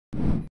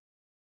The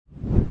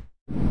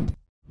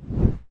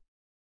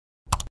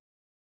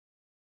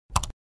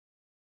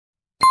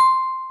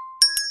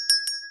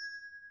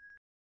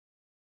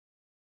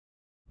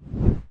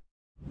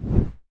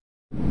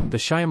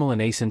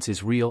Shyamalan essence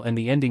is real and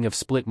the ending of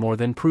Split more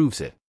than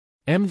proves it.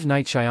 M.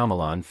 Night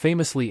Shyamalan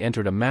famously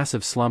entered a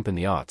massive slump in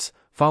the aughts,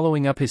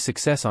 following up his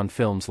success on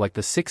films like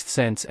The Sixth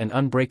Sense and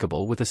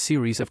Unbreakable with a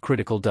series of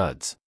critical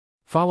duds.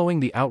 Following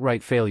the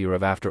outright failure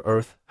of After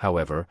Earth,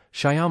 however,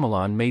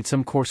 Shyamalan made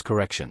some course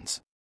corrections.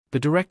 The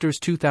director's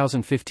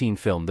 2015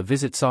 film The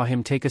Visit saw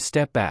him take a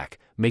step back,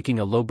 making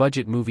a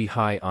low-budget movie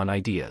high on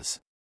ideas.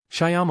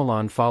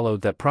 Shyamalan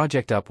followed that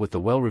project up with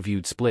the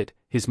well-reviewed Split,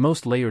 his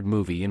most layered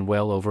movie in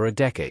well over a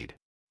decade.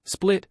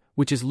 Split,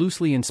 which is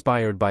loosely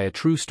inspired by a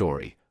true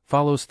story,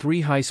 follows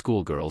three high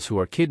school girls who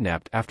are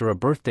kidnapped after a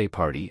birthday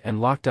party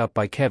and locked up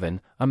by Kevin,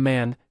 a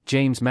man,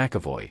 James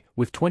McAvoy,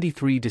 with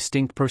 23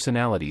 distinct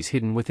personalities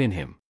hidden within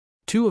him.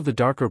 Two of the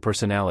darker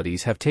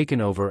personalities have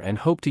taken over and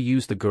hope to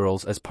use the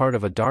girls as part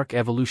of a dark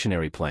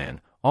evolutionary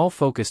plan, all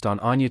focused on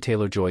Anya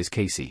Taylor-Joy's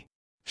Casey.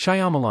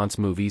 Shyamalan's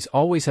movies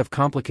always have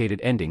complicated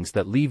endings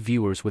that leave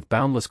viewers with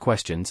boundless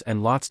questions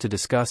and lots to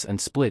discuss, and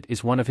Split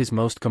is one of his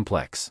most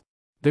complex.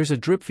 There's a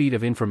drip feed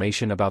of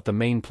information about the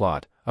main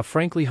plot, a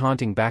frankly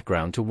haunting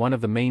background to one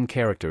of the main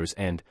characters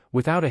and,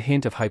 without a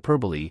hint of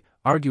hyperbole,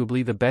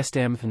 arguably the best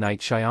M. Night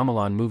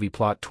Shyamalan movie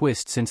plot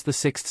twist since The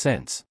Sixth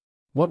Sense.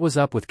 What was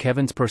up with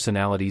Kevin's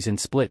personalities in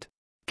Split?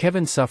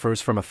 Kevin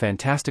suffers from a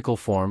fantastical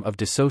form of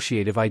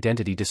dissociative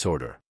identity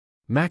disorder.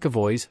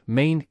 McAvoy's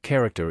main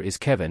character is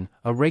Kevin,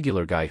 a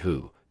regular guy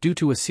who, due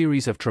to a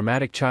series of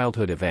traumatic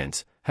childhood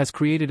events, has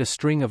created a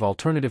string of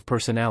alternative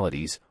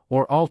personalities,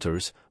 or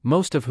alters,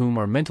 most of whom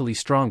are mentally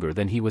stronger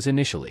than he was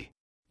initially.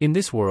 In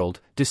this world,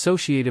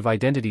 dissociative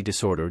identity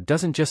disorder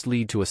doesn't just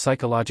lead to a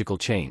psychological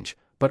change,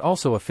 but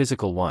also a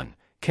physical one.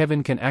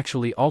 Kevin can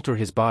actually alter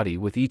his body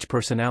with each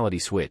personality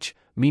switch,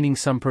 meaning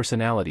some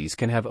personalities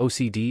can have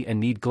OCD and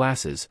need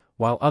glasses,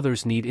 while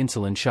others need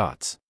insulin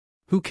shots.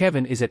 Who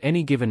Kevin is at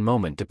any given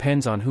moment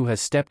depends on who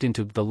has stepped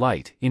into the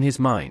light in his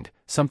mind,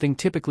 something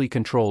typically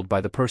controlled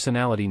by the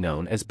personality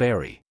known as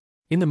Barry.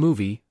 In the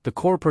movie, the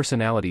core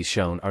personalities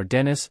shown are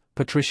Dennis,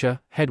 Patricia,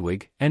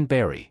 Hedwig, and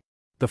Barry.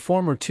 The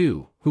former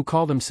two, who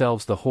call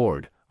themselves the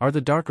Horde, are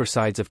the darker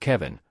sides of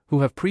Kevin,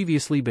 who have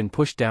previously been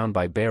pushed down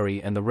by Barry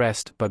and the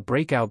rest but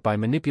break out by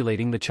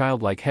manipulating the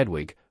childlike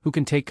Hedwig, who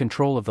can take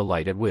control of the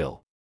light at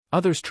will.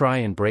 Others try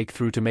and break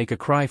through to make a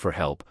cry for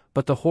help,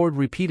 but the Horde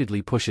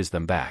repeatedly pushes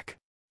them back.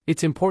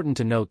 It's important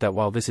to note that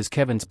while this is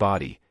Kevin's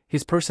body,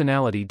 his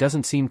personality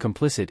doesn't seem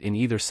complicit in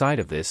either side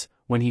of this.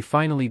 When he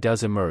finally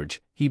does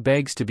emerge, he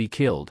begs to be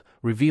killed,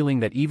 revealing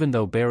that even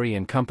though Barry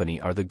and company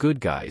are the good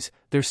guys,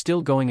 they're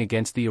still going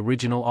against the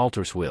original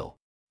Alter's will.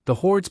 The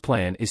Horde's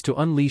plan is to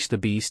unleash the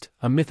Beast,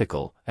 a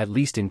mythical, at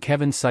least in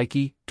Kevin's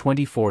psyche,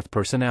 24th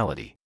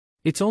personality.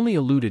 It's only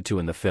alluded to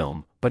in the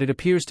film, but it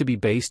appears to be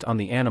based on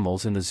the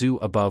animals in the zoo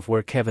above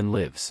where Kevin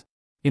lives.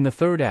 In the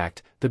third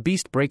act, the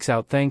Beast breaks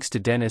out thanks to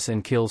Dennis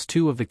and kills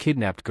two of the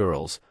kidnapped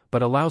girls,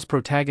 but allows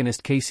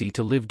protagonist Casey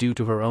to live due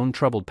to her own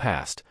troubled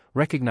past,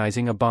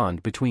 recognizing a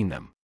bond between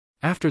them.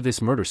 After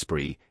this murder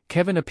spree,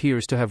 Kevin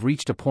appears to have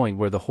reached a point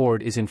where the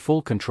Horde is in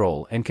full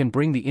control and can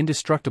bring the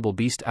indestructible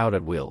Beast out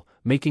at will,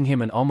 making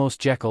him an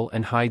almost Jekyll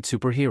and Hyde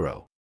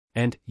superhero.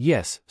 And,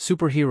 yes,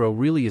 superhero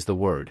really is the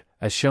word,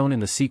 as shown in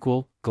the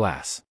sequel,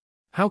 Glass.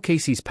 How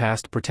Casey's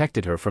past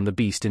protected her from the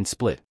Beast in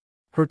Split.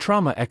 Her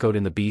trauma echoed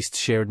in the Beast's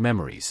shared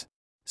memories.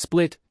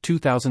 Split,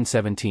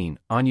 2017,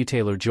 Anya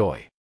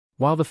Taylor-Joy.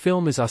 While the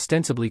film is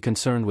ostensibly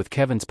concerned with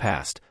Kevin's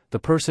past, the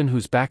person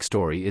whose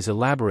backstory is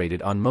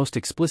elaborated on most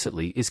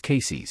explicitly is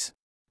Casey's.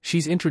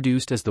 She's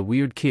introduced as the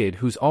weird kid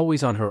who's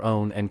always on her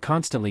own and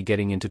constantly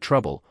getting into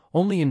trouble,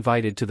 only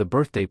invited to the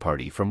birthday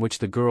party from which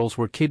the girls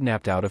were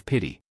kidnapped out of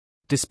pity.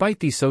 Despite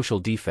these social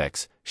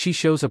defects, she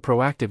shows a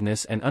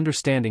proactiveness and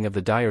understanding of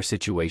the dire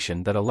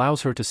situation that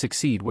allows her to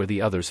succeed where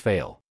the others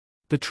fail.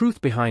 The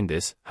truth behind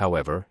this,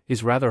 however,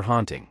 is rather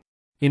haunting.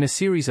 In a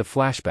series of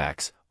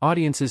flashbacks,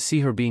 audiences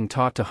see her being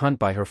taught to hunt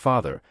by her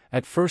father,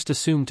 at first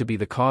assumed to be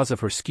the cause of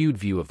her skewed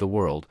view of the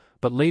world,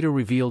 but later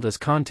revealed as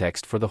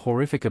context for the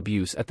horrific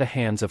abuse at the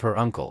hands of her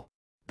uncle.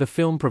 The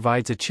film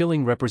provides a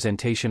chilling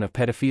representation of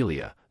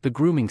pedophilia. The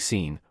grooming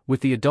scene, with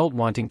the adult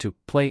wanting to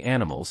play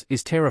animals,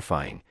 is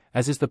terrifying,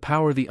 as is the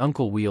power the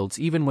uncle wields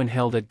even when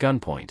held at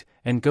gunpoint,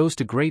 and goes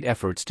to great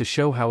efforts to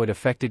show how it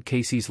affected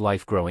Casey's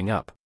life growing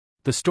up.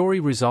 The story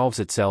resolves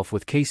itself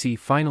with Casey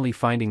finally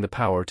finding the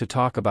power to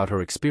talk about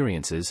her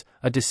experiences,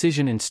 a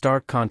decision in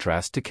stark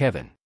contrast to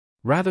Kevin.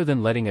 Rather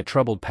than letting a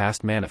troubled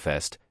past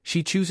manifest,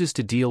 she chooses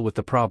to deal with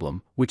the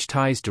problem, which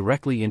ties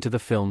directly into the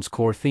film's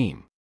core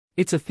theme.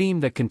 It's a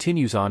theme that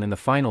continues on in the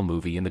final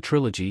movie in the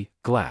trilogy,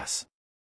 Glass.